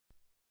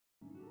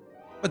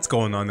What's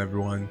going on,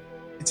 everyone?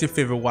 It's your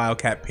favorite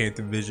Wildcat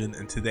Panther Vision,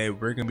 and today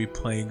we're going to be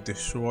playing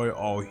Destroy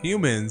All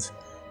Humans,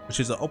 which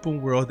is an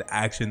open world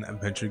action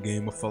adventure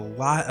game with a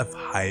lot of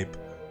hype.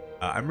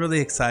 I'm really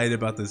excited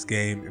about this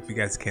game. If you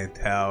guys can't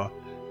tell,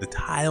 the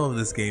title of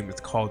this game is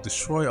called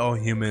Destroy All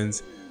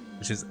Humans,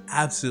 which is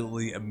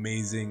absolutely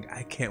amazing.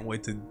 I can't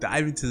wait to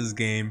dive into this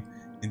game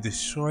and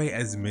destroy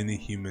as many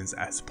humans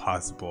as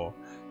possible.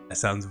 That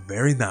sounds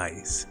very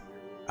nice.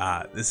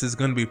 This is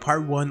going to be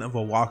part one of a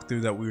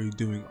walkthrough that we're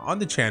doing on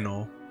the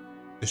channel.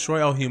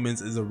 Destroy All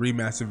Humans is a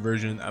remastered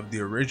version of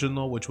the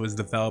original, which was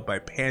developed by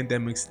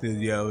Pandemic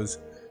Studios.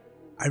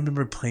 I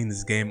remember playing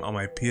this game on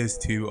my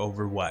PS2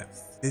 over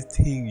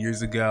 15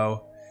 years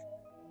ago.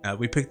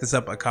 We picked this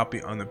up a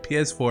copy on the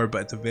PS4,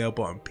 but it's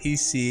available on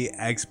PC,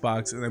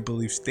 Xbox, and I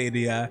believe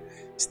Stadia.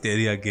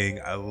 Stadia getting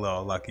a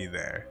little lucky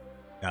there.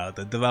 Now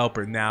the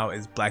developer now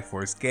is Black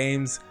Forest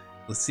Games.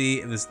 Let's see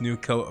if this new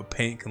coat of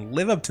paint can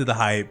live up to the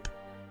hype.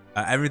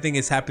 Everything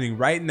is happening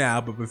right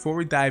now, but before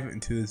we dive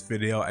into this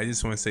video, I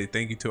just want to say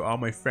thank you to all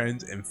my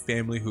friends and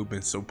family who've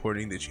been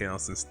supporting the channel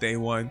since day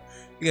one.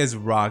 You guys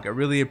rock. I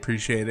really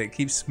appreciate it.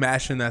 Keep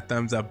smashing that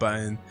thumbs up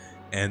button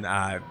and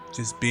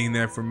just being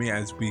there for me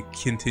as we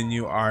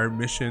continue our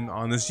mission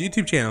on this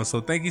YouTube channel.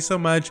 So thank you so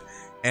much,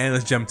 and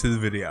let's jump to the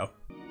video.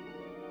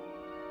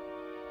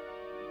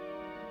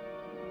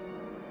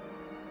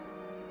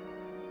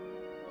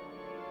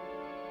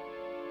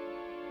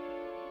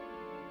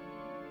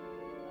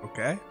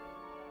 Okay.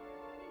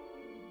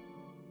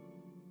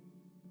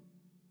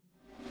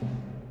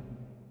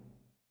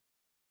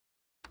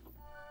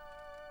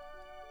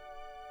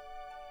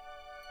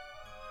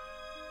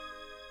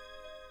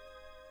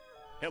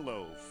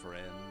 Hello,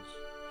 friends.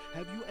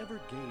 Have you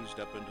ever gazed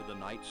up into the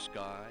night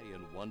sky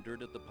and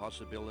wondered at the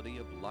possibility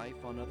of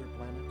life on other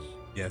planets?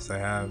 Yes, I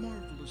have.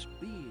 Marvelous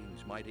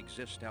beings might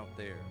exist out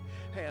there,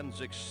 hands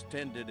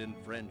extended in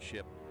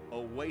friendship,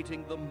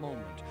 awaiting the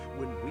moment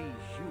when we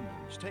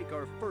humans take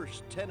our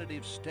first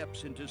tentative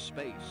steps into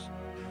space.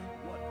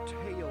 What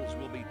tales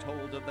will be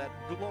told of that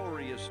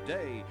glorious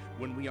day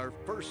when we are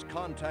first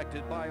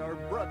contacted by our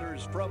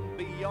brothers from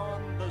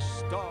beyond the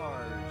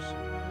stars?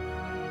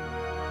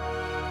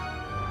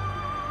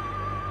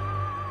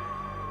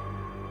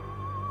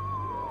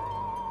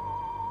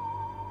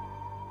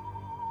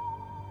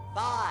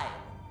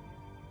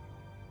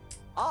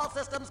 All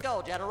systems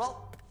go,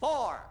 General.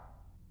 4.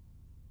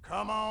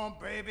 Come on,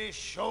 baby.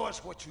 Show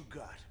us what you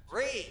got.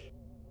 3.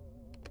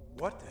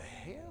 What the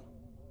hell?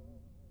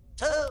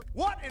 2.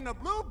 What in the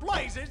blue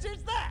blazes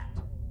is that?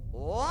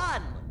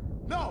 1.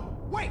 No,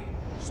 wait.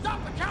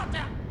 Stop the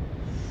countdown.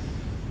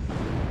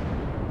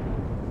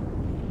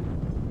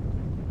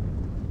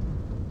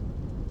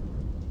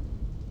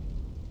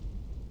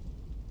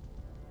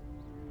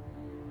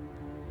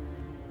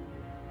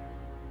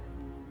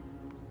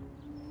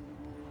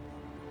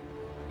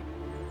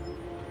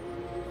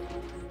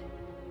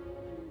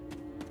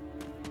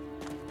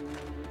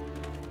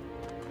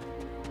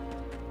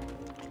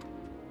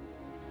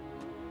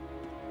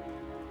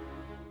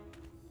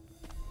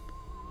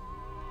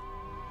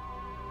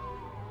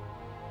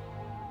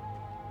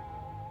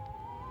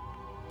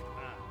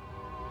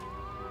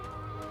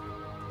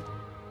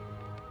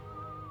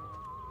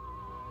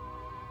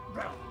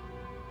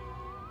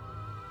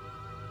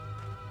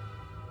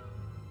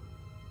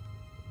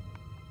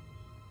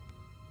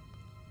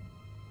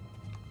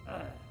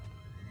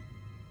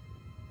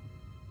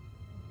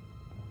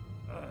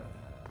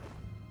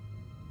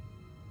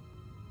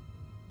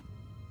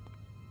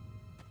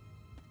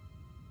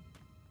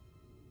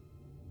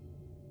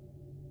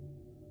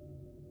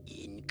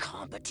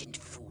 Incompetent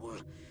fool.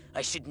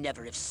 I should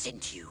never have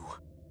sent you.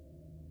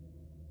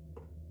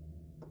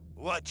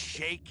 What's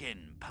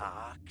shaking,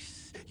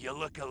 Pox? You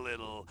look a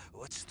little,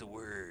 what's the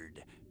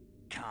word,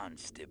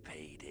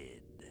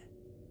 constipated.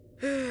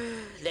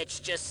 Let's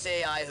just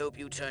say I hope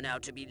you turn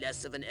out to be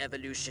less of an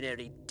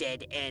evolutionary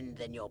dead end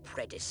than your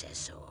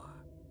predecessor.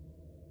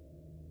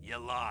 You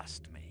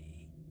lost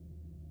me.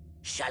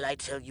 Shall I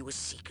tell you a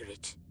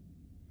secret?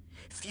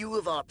 Few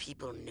of our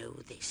people know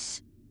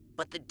this,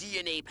 but the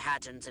DNA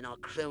patterns in our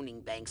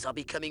cloning banks are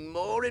becoming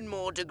more and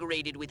more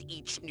degraded with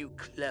each new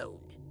clone.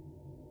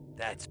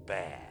 That's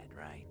bad,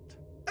 right?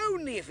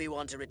 Only if we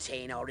want to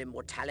retain our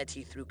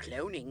immortality through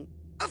cloning.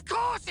 Of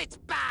course it's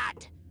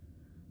bad!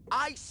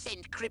 I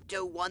sent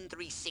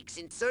Crypto-136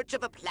 in search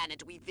of a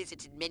planet we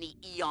visited many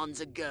eons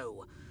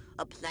ago.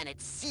 A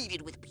planet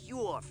seeded with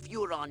pure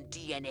Furon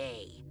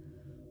DNA.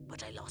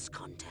 But I lost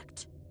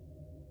contact.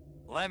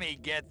 Let me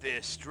get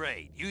this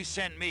straight. You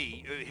sent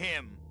me,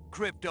 him,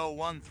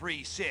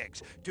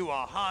 Crypto-136, to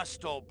a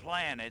hostile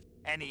planet,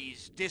 and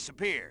he's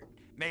disappeared.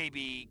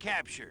 Maybe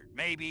captured,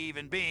 maybe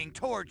even being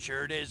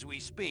tortured as we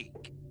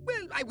speak.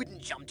 Well, I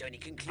wouldn't jump to any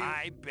conclusion.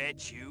 I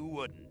bet you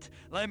wouldn't.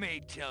 Let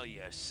me tell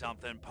you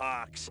something,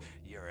 Pox.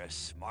 You're a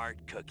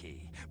smart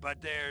cookie.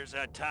 But there's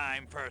a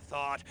time for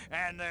thought,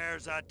 and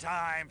there's a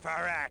time for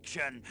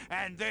action.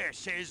 And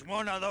this is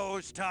one of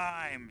those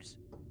times.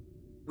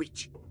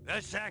 Which?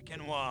 The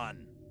second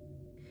one.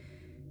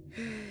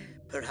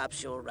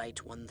 Perhaps you're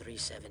right,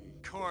 137.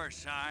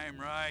 Course I'm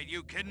right.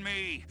 You kidding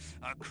me?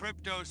 A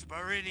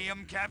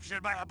Cryptosporidium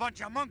captured by a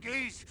bunch of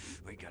monkeys?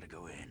 We gotta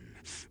go in.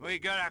 We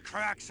gotta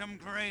crack some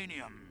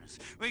craniums.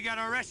 We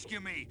gotta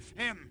rescue me.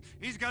 Him.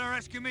 He's gotta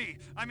rescue me.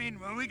 I mean,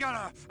 I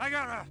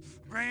gotta...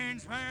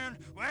 Brains, man.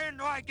 When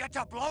do I get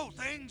to blow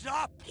things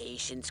up?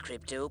 Patience,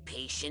 Crypto,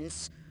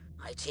 patience.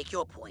 I take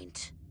your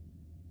point.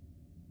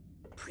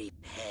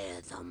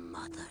 Prepare the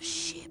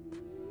mothership.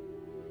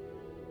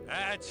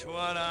 That's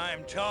what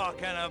I'm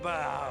talking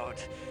about.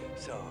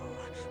 So,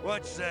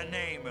 what's the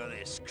name of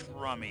this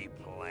crummy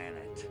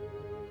planet?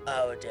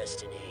 Our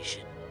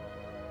destination.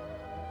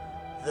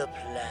 The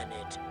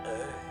planet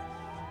Earth.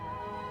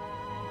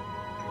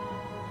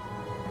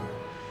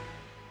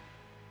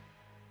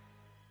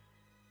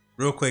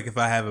 Real quick, if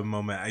I have a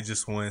moment, I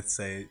just want to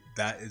say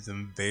that is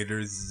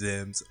Invader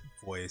Zim's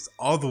voice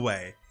all the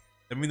way.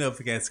 Let me know if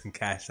you guys can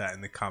catch that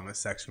in the comment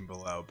section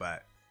below,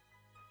 but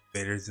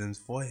Invader Zim's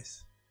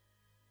voice.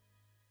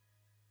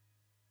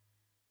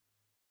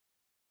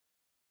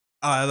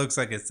 Oh, it looks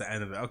like it's the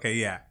end of it. Okay,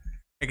 yeah.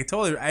 I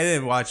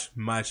didn't watch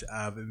much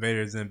of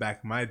Invader Zim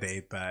back in my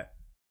day, but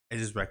I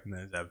just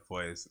recognized that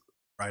voice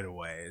right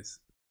away,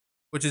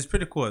 which is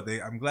pretty cool.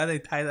 I'm glad they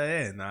tied that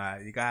in.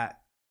 You got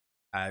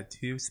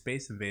 2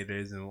 Space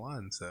Invaders in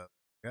one, so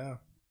yeah.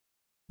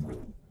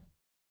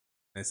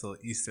 Nice little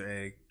Easter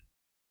egg.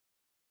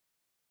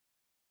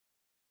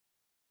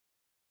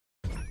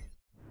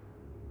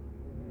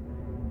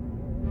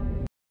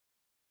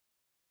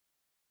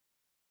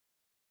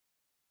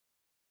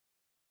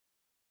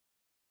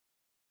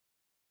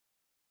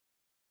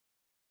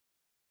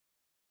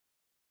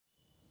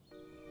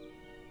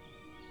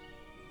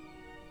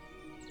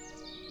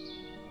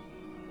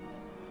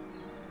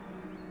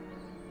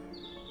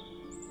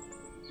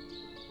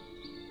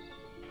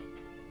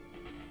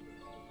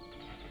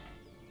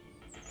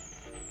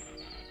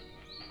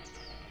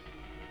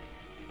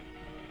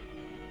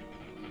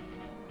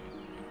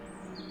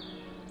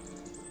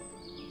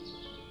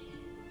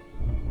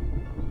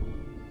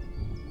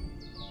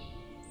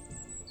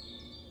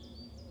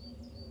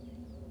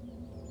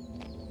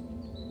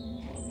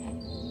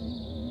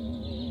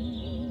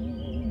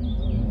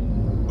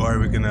 Or are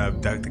we gonna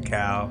abduct the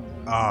cow?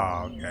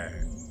 Oh, okay.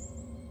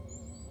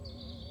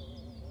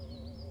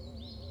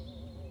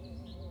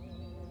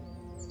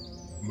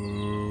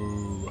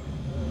 Moo.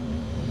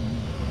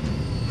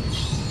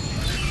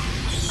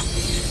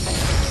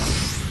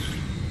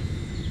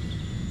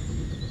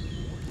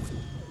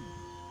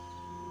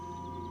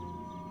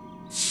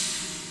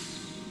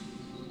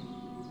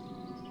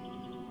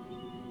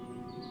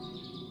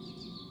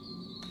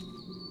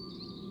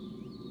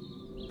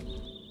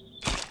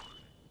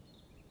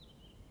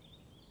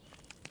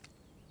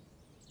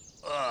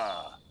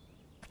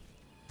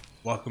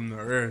 Welcome to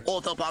Earth.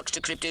 Orthobox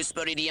to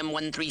Cryptosporidium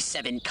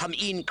 137. Come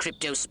in,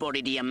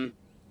 Cryptosporidium.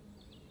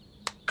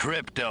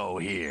 Crypto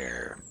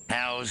here.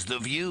 How's the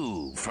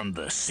view from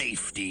the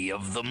safety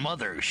of the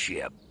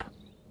mothership?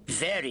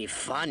 Very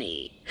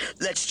funny.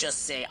 Let's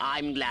just say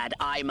I'm glad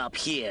I'm up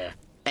here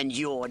and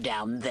you're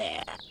down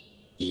there.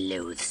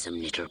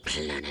 Loathsome little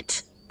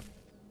planet.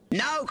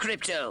 Now,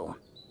 Crypto,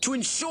 to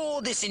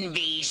ensure this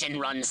invasion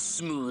runs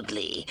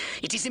smoothly,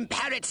 it is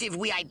imperative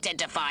we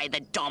identify the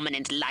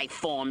dominant life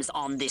forms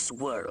on this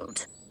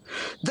world.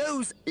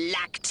 Those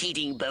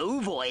lactating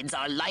bovoids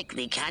are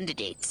likely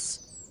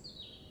candidates.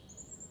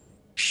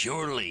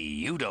 Surely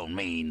you don't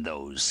mean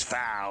those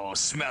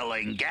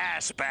foul-smelling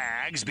gas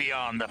bags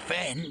beyond the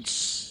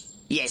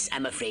fence? Yes,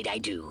 I'm afraid I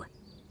do.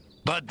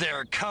 But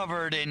they're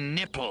covered in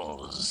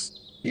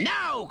nipples.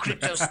 Now,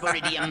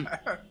 Cryptosporidium!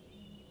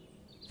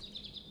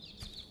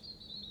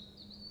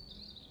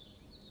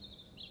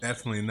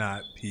 Definitely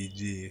not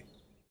PG.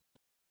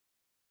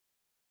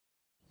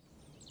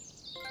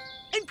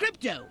 And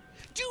Crypto,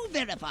 do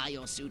verify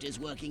your suit is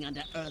working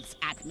under Earth's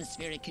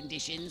atmospheric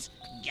conditions.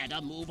 Get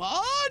a move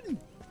on!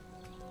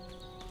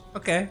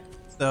 Okay,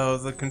 so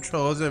the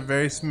controls are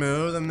very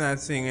smooth. I'm not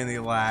seeing any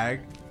lag.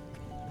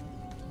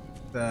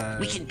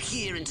 We can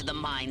peer into the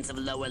minds of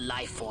lower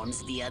life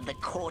forms via the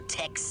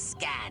cortex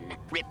scan.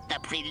 Rip the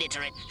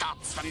preliterate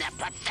thoughts from their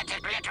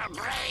pathetic little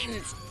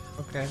brains!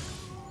 Okay.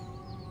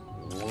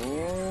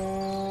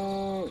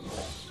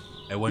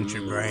 I want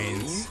your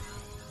brains.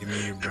 Give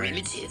me your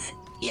brains. Primitive,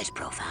 yet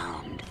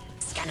profound.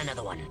 Scan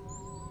another one.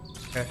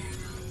 Okay.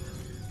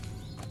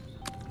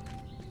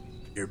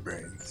 Your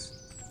brains.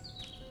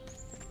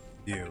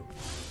 You.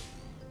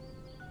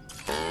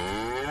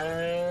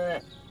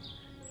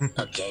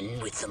 Again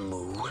with the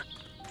moo?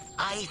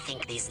 I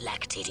think these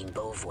lactating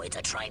bovoids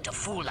are trying to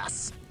fool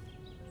us.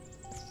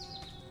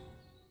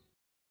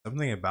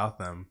 Something about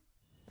them.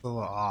 It's a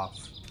little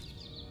off.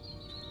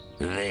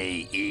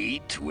 They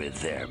eat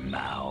with their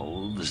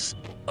mouths?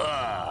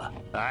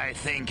 I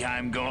think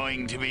I'm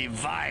going to be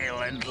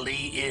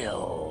violently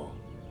ill.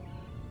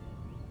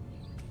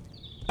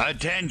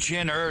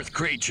 Attention, Earth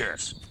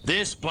creatures.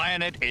 This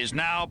planet is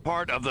now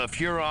part of the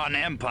Furon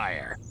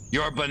Empire.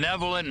 Your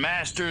benevolent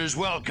masters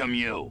welcome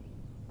you.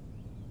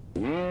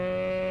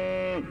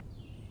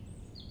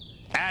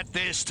 At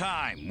this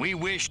time, we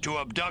wish to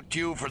abduct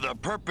you for the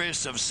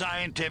purpose of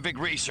scientific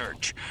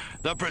research.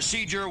 The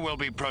procedure will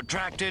be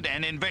protracted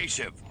and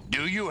invasive.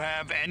 Do you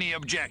have any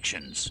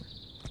objections?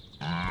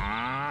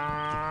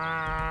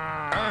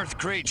 Earth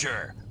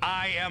creature,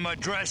 I am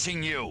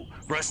addressing you.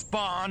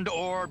 Respond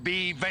or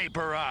be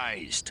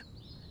vaporized.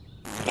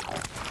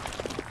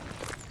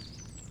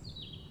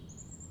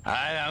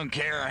 I don't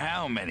care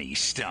how many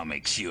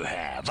stomachs you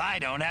have. I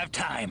don't have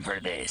time for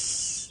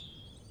this.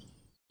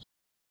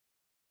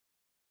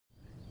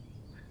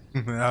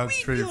 That was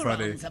pretty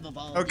funny.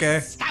 Okay.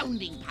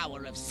 Astounding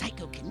power of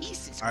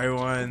psychokinesis. I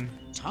won.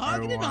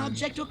 Target an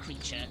object or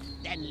creature,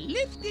 then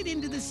lift it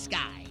into the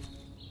sky.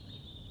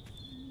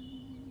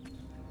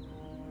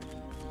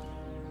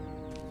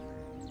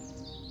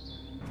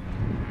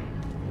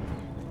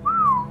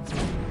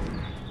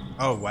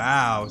 Oh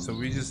wow, so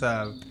we just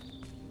have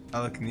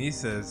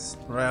telekinesis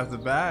right off the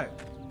bat.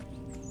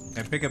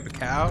 And pick up a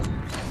cow?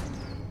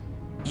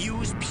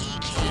 Use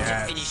PK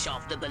to finish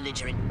off the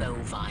belligerent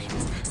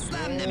bovines.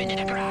 Slam them into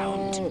the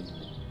ground.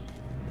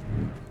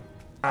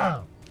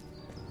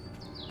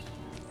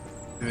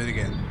 Do it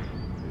again.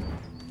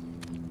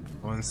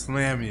 I want to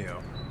slam you.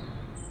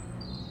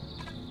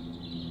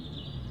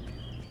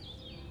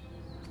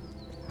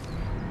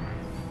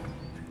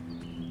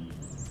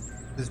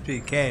 This is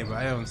PK, but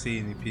I don't see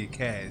any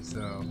PK,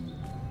 so.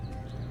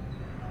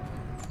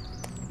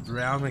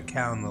 Drown a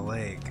cow in the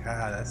lake.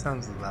 Ah, that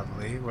sounds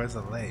lovely. Where's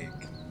the lake?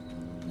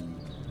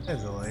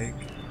 There's a lake.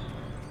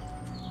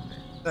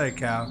 There,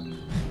 cow.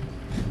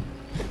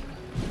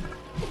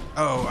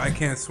 Oh, I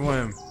can't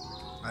swim.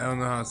 I don't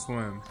know how to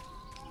swim.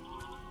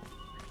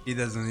 He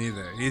doesn't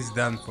either. He's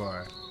done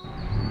for.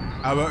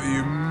 How about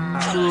you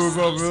move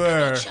over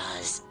there?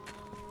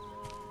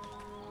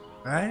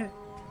 Right?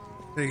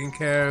 Taking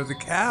care of the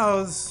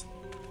cows.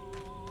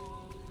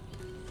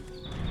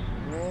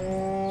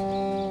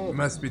 It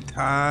must be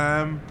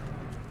time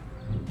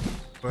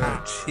for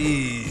a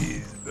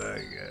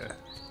cheeseburger.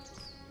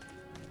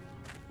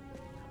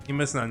 He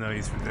must not know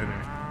he's for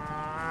dinner.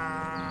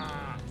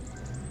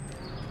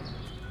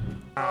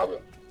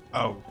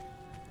 Oh.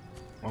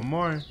 One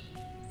more.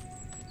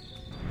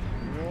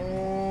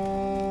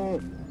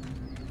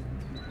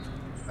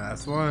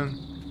 Last one.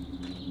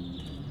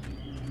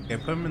 Okay,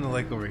 put him in the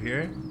lake over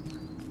here.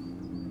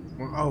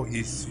 Oh,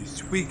 he's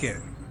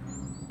tweaking.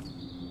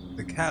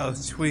 The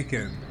cow's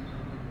tweaking.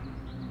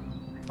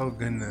 Oh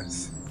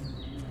goodness.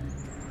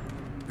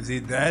 Is he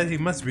dead? He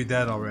must be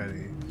dead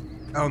already.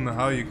 I don't know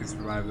how you can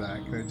survive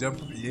that. Can I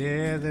jump?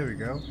 Yeah, there we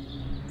go.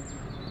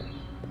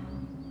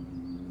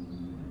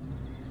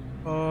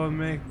 Oh,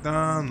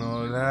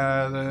 McDonald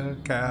had a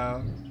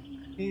cow.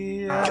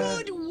 Yeah.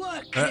 Good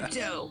work,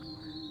 Crypto.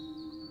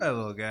 That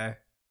little guy.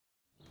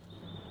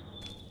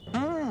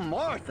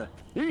 Martha,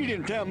 you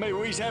didn't tell me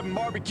we was having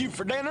barbecue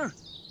for dinner.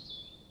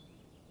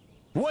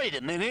 Wait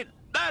a minute,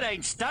 that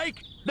ain't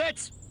steak.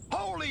 That's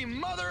holy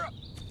mother.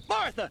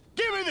 Martha,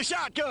 give me the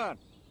shotgun.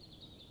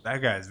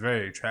 That guy's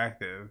very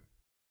attractive.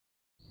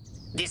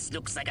 This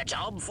looks like a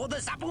job for the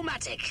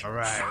Zap-O-Matic. All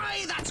right.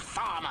 Try that,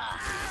 farmer.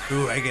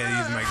 Ooh, I gotta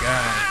use my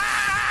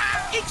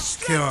gun.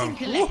 Extract Kill him. and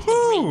collect the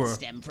Woohoo!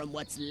 brainstem from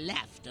what's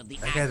left of the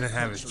That guy didn't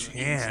have a agricultural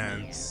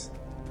chance.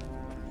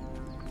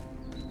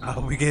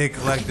 Oh, we gotta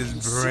collect his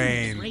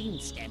brain.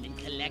 Brainstem and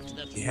collect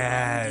the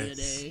Yes.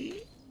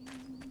 DNA.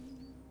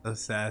 So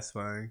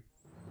satisfying.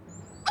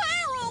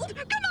 Harold,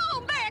 come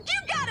on back. You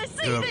gotta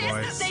see Good this.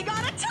 voice. They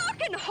got a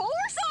talking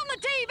horse on the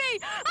TV.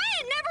 I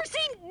ain't never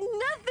seen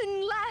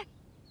nothing like.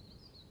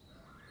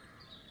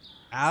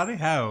 Howdy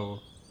ho.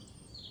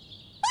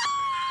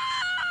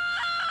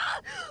 Ah!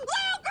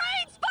 Little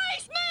green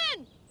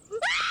spaceman!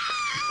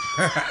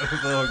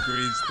 Little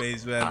green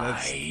spaceman.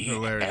 That's I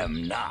hilarious.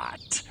 am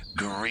not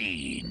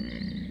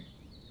green.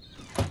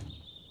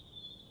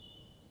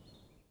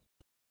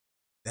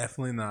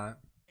 Definitely not.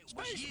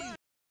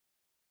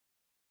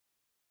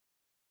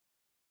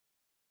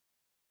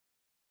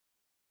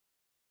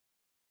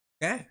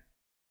 Okay.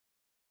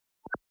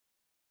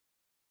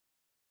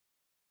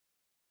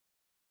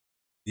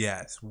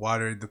 Yes,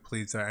 water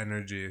depletes our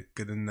energy.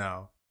 Good to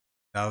know.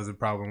 That was a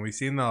problem. We've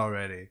seen that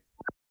already.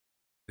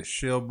 The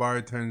shield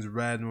bar turns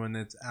red when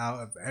it's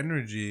out of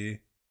energy.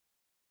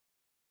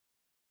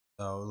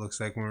 So it looks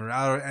like when we're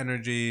out of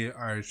energy,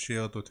 our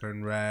shield will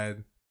turn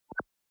red.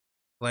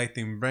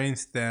 Collecting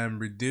brainstem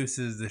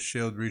reduces the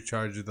shield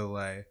recharge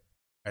delay.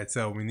 Alright,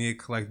 so we need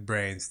to collect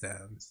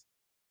brainstems.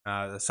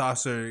 The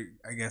saucer,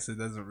 I guess it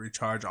doesn't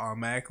recharge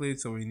automatically,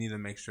 so we need to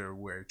make sure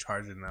we're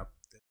charging up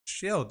the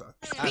shield.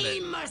 Be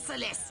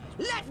merciless.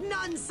 Let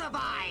none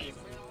survive.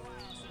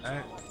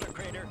 Alright.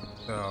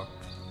 So,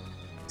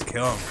 let's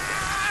kill him.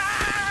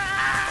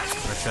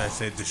 Or should I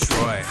say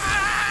destroy?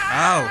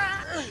 Ow!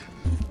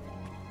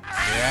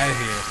 Get out of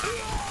here.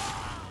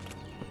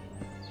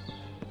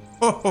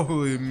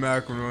 Holy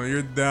mackerel,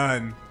 you're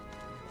done.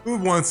 Who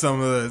wants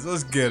some of this?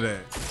 Let's get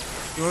it.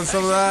 You want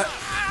some of that?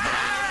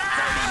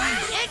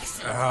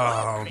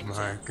 Oh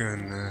my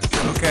goodness.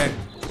 Okay.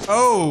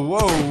 Oh,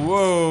 whoa,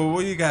 whoa.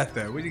 What you got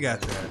there? What you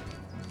got there?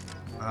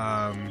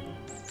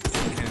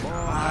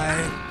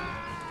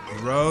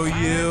 Throw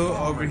you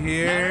over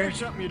here. There's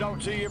something you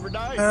don't see every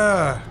day.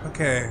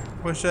 Okay.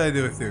 What should I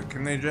do with you?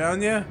 Can they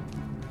drown you?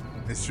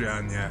 Let's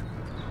drown you.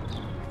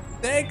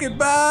 Say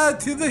goodbye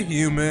to the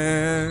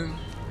human.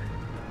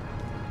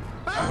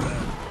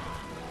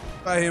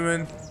 Bye,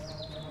 human.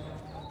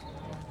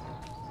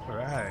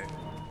 Alright.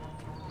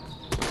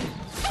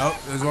 Oh,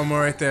 there's one more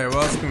right there.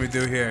 What else can we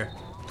do here?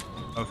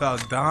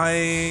 Without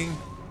dying.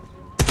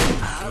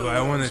 Oh,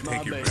 I want to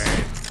take your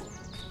brain.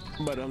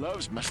 But I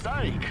loves my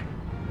steak.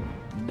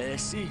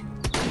 Bessie.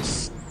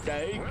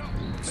 Steak.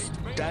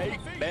 Steak.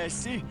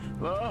 Bessie.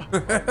 Oh.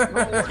 Good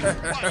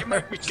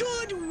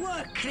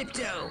work,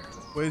 Crypto.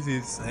 What does he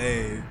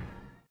say?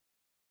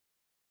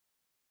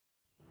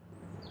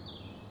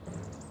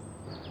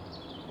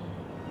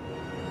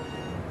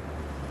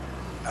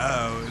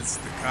 Oh, it's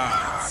the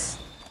cops.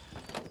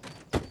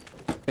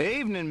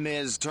 Evening,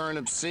 Ms.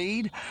 Turnip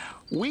Seed.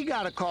 We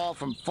got a call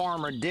from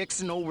Farmer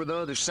Dixon over the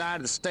other side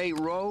of the state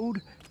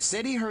road.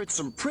 Said he heard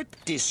some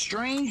pretty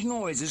strange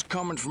noises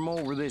coming from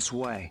over this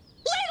way.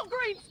 Little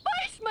green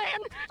spaceman!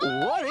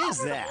 What all is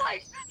over the that?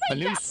 place. A They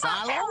new got my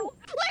silo? arrow,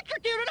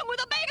 electrocuted him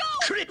with a big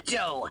old...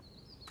 Crypto!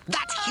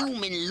 That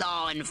human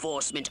law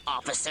enforcement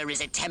officer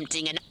is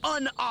attempting an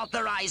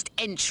unauthorized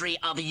entry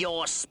of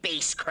your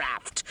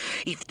spacecraft.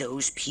 If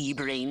those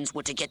pea-brains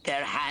were to get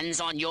their hands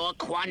on your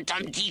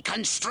quantum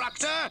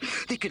deconstructor,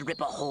 they could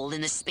rip a hole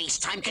in the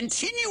space-time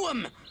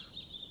continuum.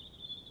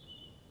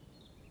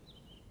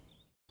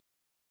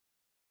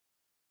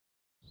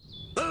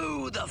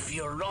 Oh, the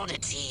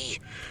furonity.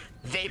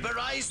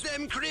 Vaporize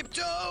them,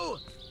 Crypto!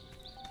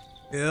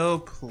 Kill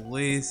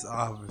police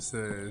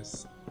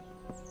officers.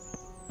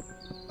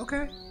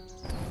 Okay.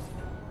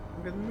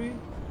 Good to me.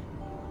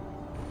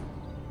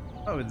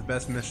 Oh, it's the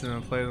best mission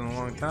I've played in a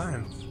long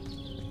time.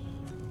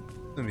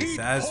 It's gonna be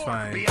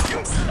satisfying.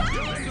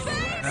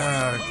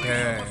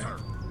 Okay.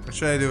 What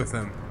should I do with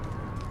him?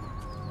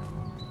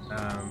 Can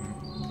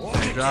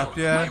I drop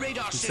ya? You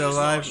still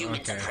alive?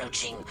 Okay.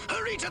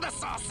 Hurry to the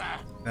saucer!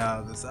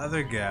 Now, this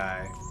other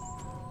guy.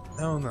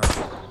 Hell no.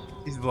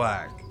 He's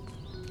black.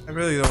 I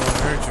really don't want to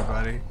hurt you,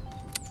 buddy.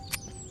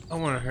 I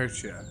don't want to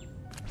hurt you.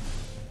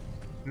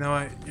 You know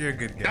what? You're a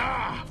good guy.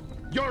 Ah!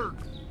 You're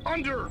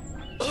under!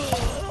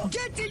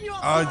 Get in your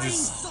I'll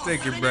just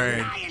take your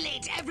brain.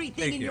 Annihilate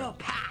everything Thank in you. your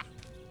path.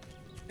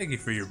 Thank you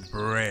for your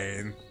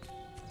brain.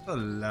 So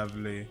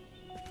lovely.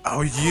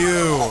 Oh,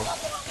 you!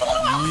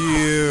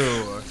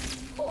 You!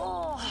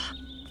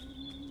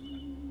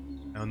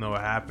 I don't know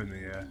what happened to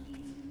you.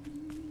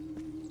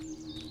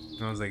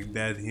 Smells like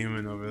dead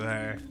human over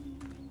there.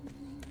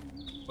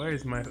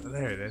 Where's my...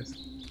 There it is.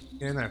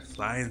 Can I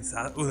fly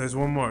inside? Oh, there's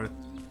one more.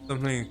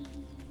 Something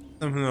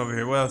over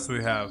here. What else do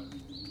we have?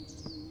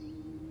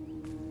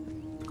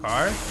 The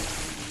car?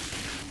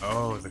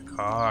 Oh, the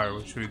car.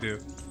 What should we do?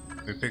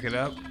 Can we pick it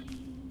up? Nope.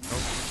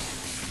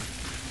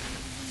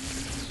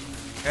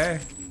 Okay.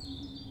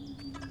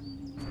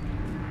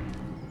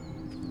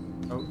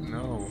 Oh,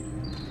 no.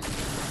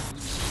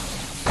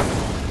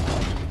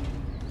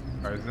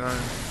 Car's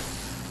done.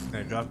 Can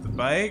I drop the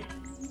bike?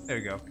 There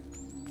we go.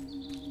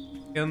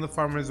 Killing the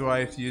farmer's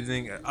wife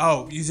using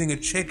a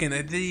chicken.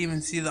 I didn't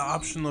even see the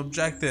optional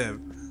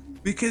objective.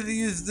 We could have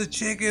used the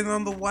chicken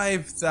on the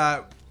wife.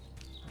 How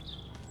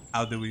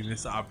did we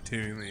miss the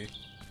opportunity?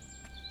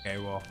 Okay,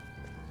 well,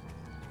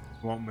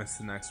 won't miss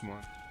the next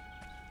one.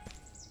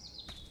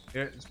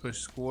 Here, let's push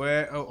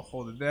square. Oh,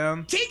 hold it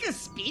down. Take a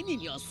spin in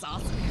your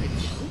saucer,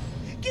 Crypto.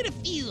 Get a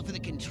feel for the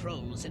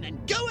controls and then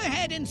go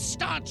ahead and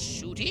start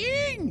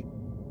shooting.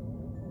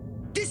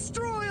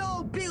 Destroy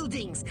all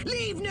buildings.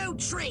 Leave no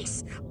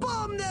trace.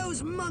 Bomb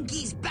those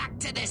monkeys back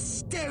to the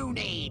Stone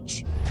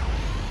Age.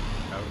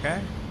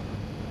 Okay.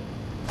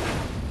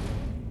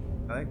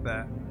 I like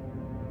that.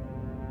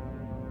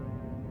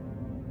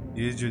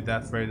 Use your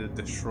death ray to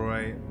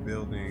destroy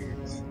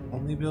buildings.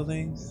 Only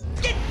buildings?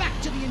 Get back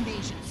to the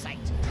invasion site,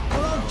 or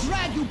I'll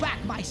drag you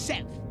back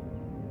myself.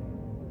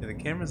 Yeah, the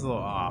camera's a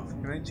little off.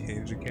 Can I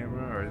change the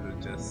camera, or is it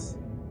just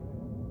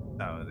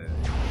how it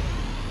is?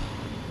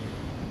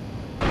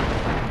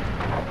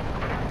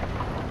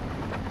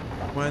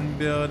 One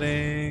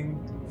building.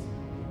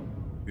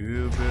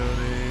 Two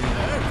buildings.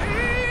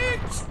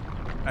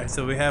 Alright,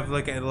 so we have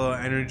like a little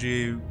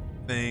energy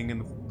thing in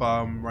the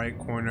bottom right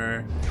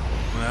corner.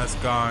 When that's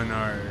gone,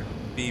 our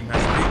beam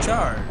has to be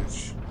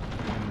charged.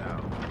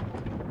 No.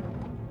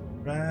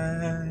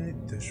 Right.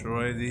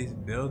 Destroy these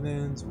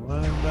buildings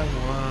one by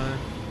one.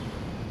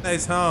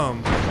 Nice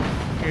home.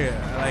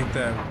 Here, I like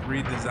to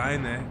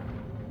redesign it.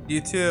 You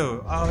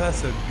too. Oh,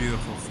 that's a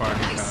beautiful farm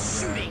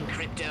Shooting,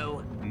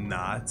 Crypto.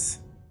 Not.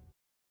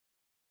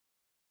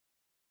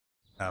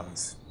 That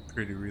was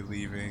pretty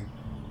relieving.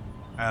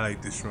 I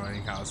like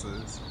destroying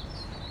houses.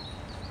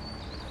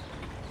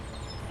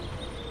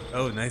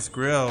 Oh, nice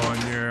grill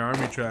on your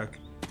army truck.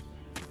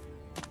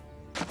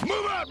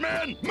 Move out,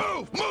 man!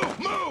 Move, move,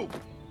 move!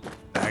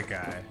 That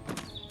guy.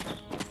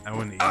 I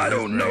wouldn't eat I his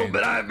don't know, brain.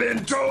 but I've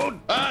been told.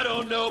 I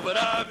don't know, but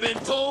I've been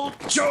told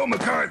Joe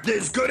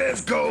McCarthy's good as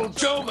gold.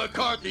 Joe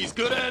McCarthy's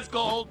good as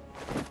gold.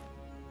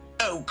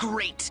 Oh,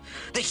 great!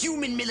 The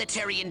human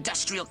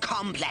military-industrial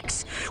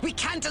complex. We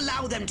can't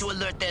allow them to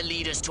alert their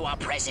leaders to our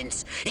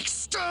presence.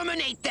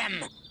 Exterminate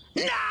them!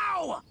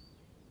 Now!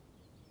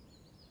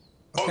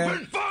 Okay.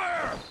 Open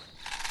fire!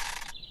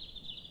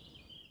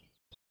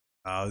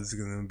 Oh, this is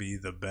gonna be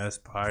the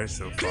best part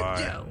so far.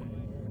 Crypto,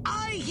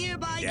 I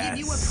hereby Yes.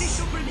 give you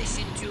official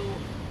permission to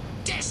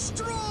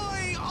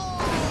destroy all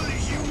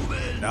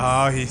humans!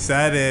 Oh, he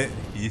said it.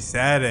 He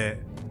said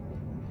it.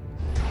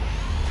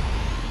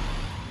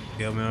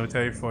 Kill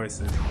military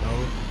forces.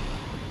 No.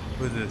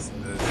 With this,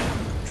 the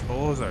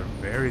controls are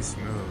very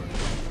smooth.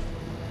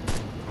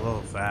 A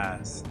little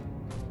fast.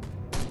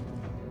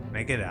 Can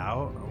I get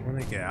out? I want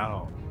to get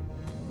out.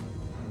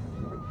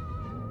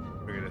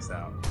 Figure this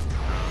out.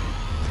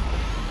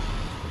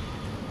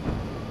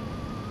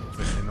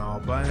 Pushing all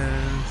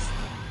buttons.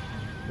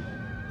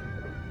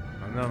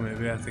 I don't know,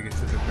 maybe I have to get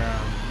to the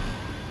ground.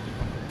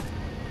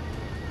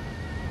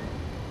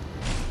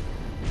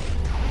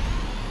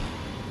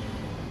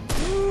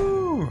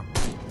 Woo!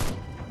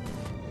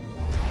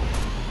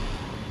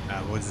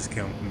 We'll just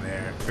kill him from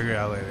there. Figure it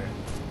out later.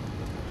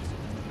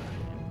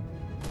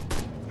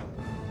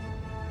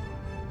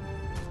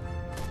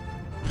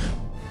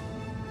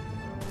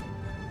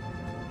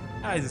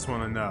 I just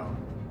want to know.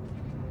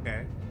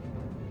 Okay.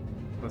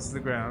 Close to the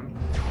ground.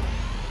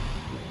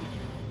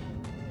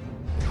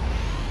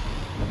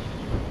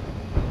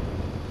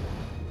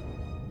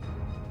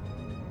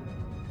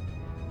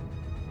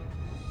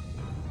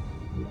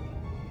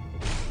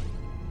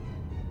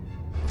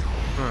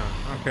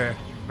 Okay.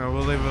 No,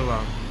 we'll leave it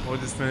alone. We'll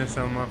just finish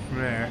them up from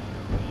there.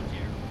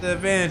 The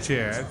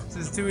adventure. It's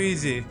just too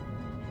easy.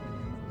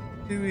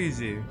 Too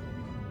easy.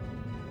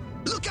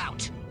 Look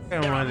out! I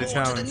don't There are want more the to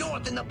the challenge.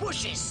 north in the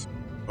bushes.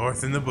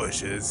 North in the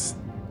bushes.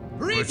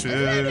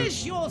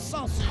 Replenish your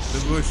saucer The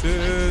suit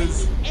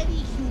bushes. by taking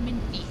any human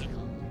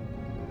vehicle.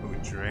 Oh,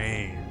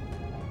 drain.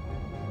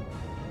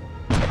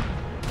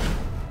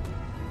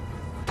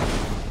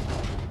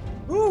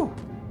 Woo!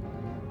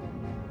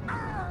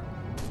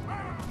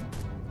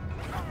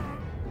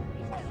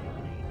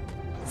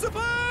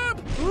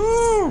 Superb!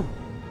 Woo! I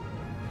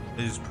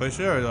just push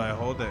it or do I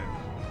hold it?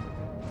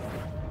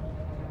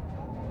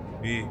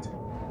 Eat.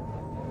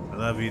 I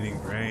love eating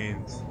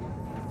brains.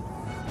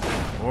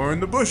 Or in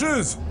the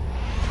bushes!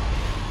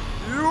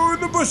 You in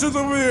the bushes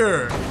over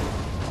here!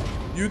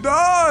 You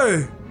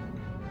die!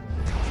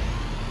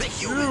 The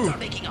humans are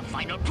making a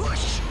final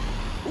push.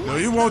 No,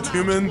 you won't,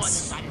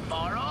 humans.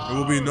 There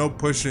will be no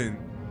pushing.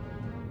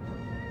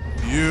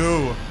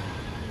 You.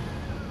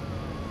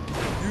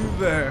 You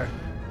there.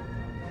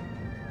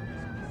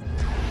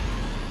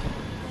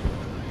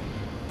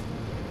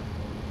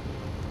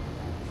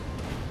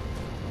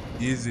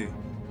 Easy.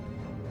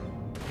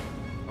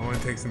 I want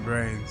to take some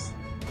brains.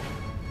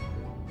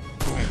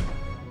 Boom.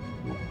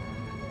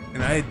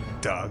 Can I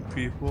dog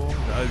people?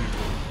 That would be really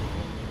cool.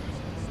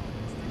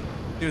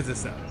 Here's the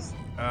says.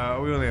 We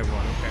only have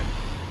one. Okay.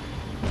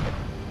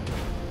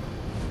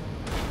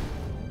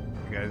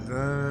 You guys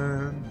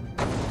done?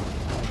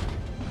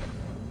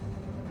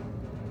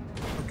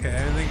 Okay, I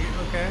think.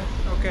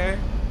 Okay.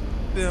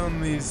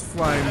 Feeling these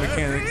flying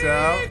mechanics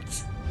out.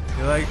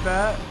 You like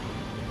that?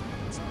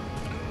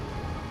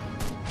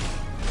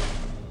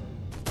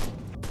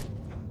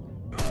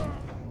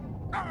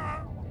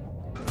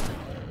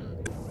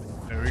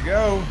 There we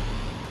go.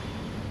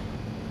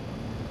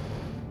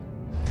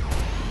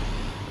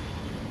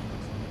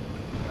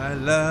 I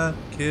love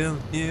kill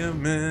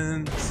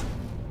humans.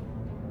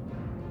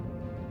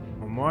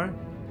 One more.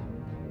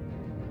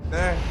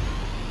 There.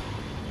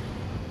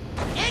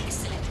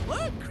 Excellent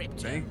work,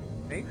 Crypto.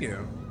 Thank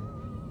you.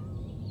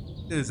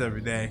 Do this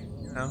every day.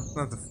 You know,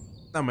 it's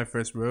not my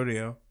first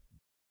rodeo.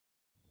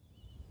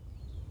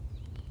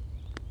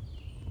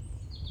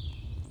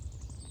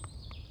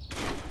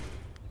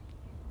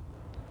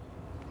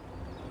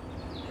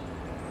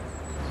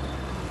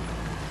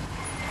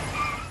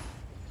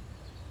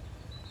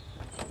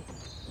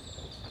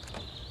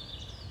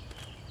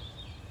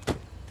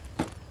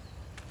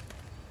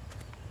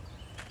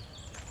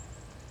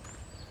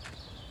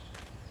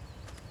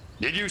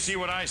 Did you see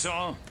what I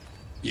saw?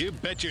 You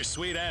bet your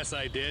sweet ass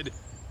I did.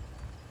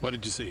 What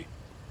did you see?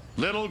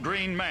 Little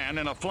green man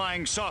in a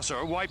flying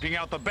saucer wiping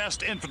out the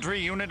best infantry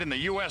unit in the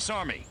U.S.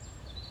 Army.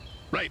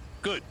 Right,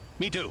 good.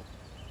 Me too.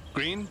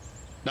 Green?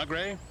 Not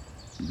gray?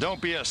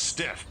 Don't be a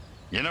stiff.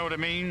 You know what it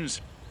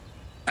means?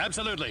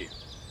 Absolutely.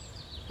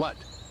 What?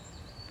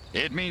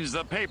 It means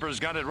the paper's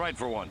got it right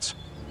for once.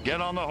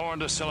 Get on the horn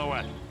to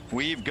Silhouette.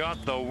 We've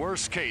got the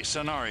worst case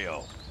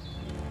scenario.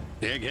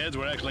 The eggheads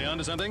were actually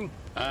onto something?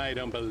 I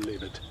don't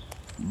believe it.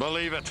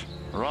 Believe it,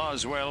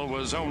 Roswell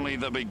was only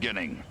the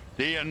beginning.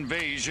 The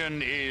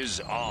invasion is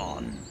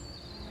on.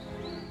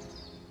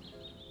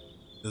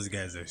 Those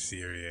guys are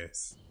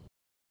serious.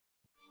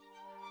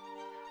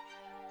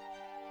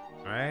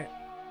 Alright.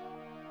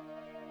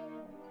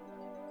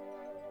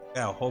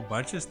 Got a whole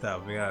bunch of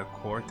stuff. We got a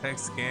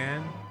Cortex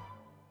scan,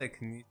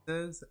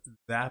 Telekinesis,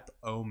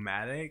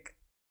 Zap-O-Matic,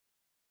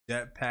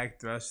 jetpack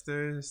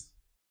thrusters.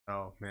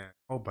 Oh man,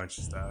 a whole bunch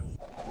of stuff.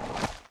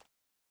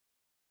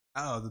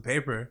 Oh, the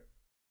paper.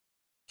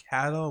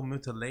 Cattle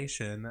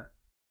mutilation.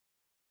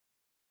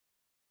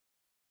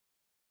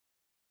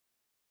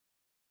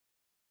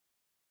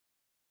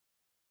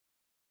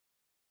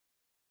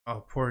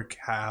 Oh, poor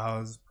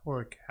cows.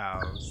 Poor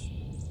cows.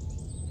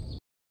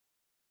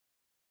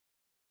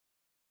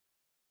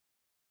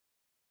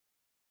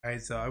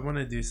 Alright, so I want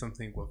to do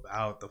something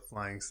without the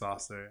flying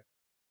saucer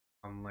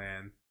on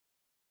land.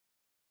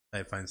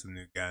 I find some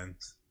new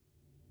guns.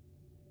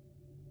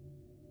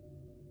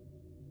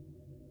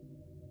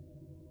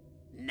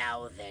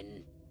 Now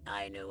then,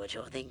 I know what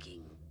you're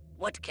thinking.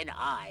 What can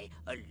I,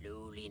 a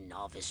lowly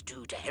novice,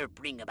 do to help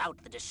bring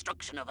about the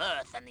destruction of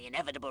Earth and the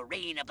inevitable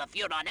reign of the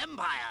Furon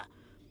Empire?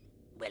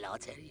 Well, I'll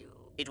tell you.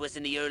 It was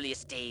in the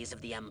earliest days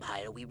of the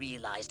Empire we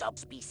realized our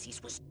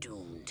species was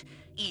doomed.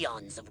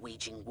 Eons of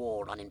waging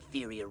war on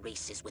inferior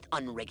races with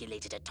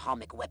unregulated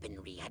atomic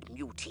weaponry had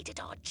mutated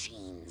our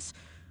genes.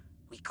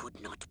 We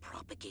could not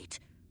propagate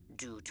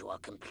due to our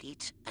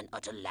complete and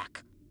utter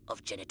lack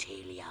of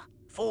genitalia.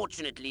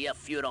 Fortunately, a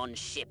Furon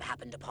ship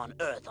happened upon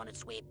Earth on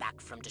its way back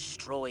from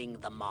destroying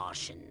the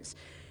Martians.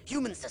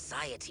 Human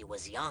society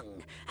was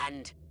young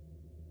and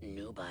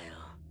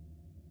nubile.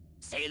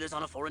 Sailors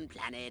on a foreign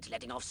planet,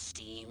 letting off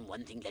steam,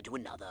 one thing led to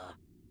another.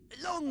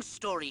 Long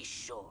story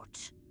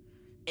short,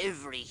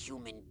 every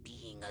human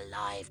being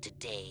alive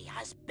today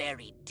has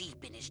buried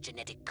deep in his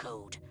genetic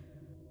code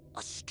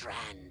a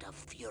strand of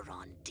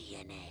Furon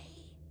DNA.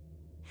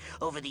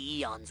 Over the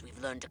eons,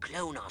 we've learned to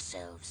clone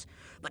ourselves,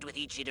 but with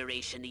each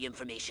iteration, the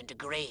information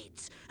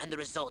degrades, and the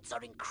results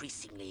are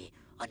increasingly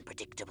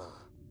unpredictable.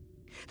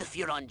 The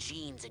Furon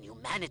genes in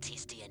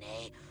humanity's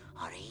DNA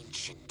are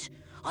ancient,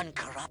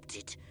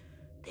 uncorrupted.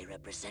 They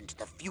represent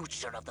the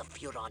future of the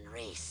Furon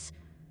race.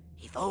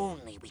 If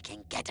only we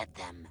can get at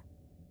them.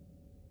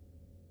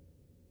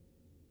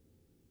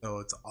 So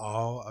it's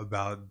all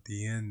about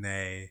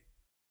DNA.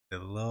 The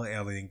little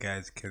alien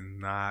guys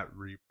cannot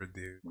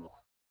reproduce.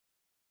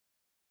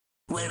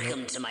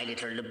 Welcome to my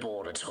little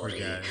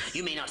laboratory.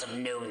 You may not have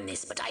known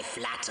this, but I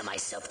flatter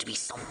myself to be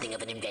something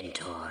of an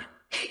inventor.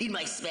 In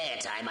my spare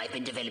time, I've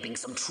been developing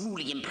some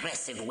truly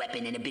impressive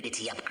weapon and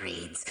ability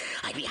upgrades.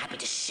 I'd be happy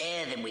to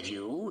share them with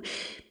you,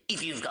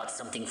 if you've got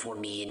something for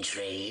me in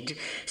trade.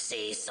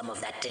 Say some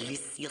of that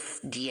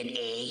delicious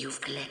DNA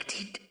you've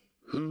collected.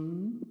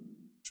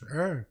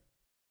 Sure.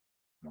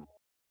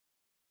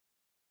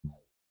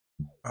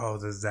 Oh,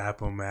 the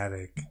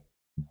Zap-O-Matic.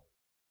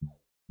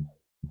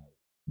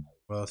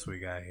 What else we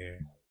got here?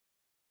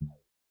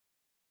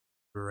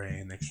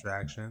 Brain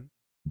extraction.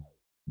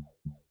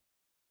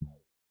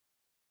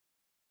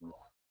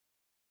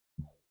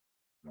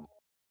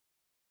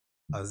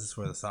 Oh, this is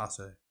for the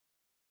saucer.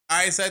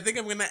 Alright, so I think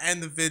I'm going to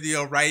end the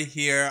video right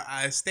here.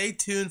 Stay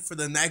tuned for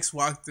the next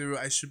walkthrough.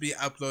 I should be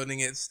uploading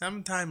it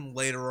sometime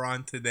later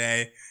on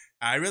today.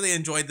 I really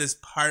enjoyed this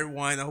part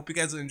 1. I hope you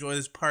guys will enjoy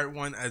this part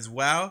 1 as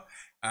well.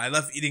 I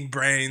love eating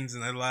brains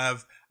and I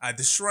love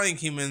destroying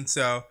humans.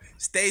 So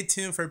stay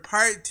tuned for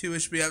part 2. It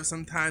should be up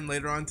sometime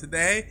later on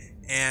today.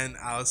 And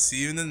I'll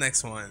see you in the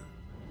next one.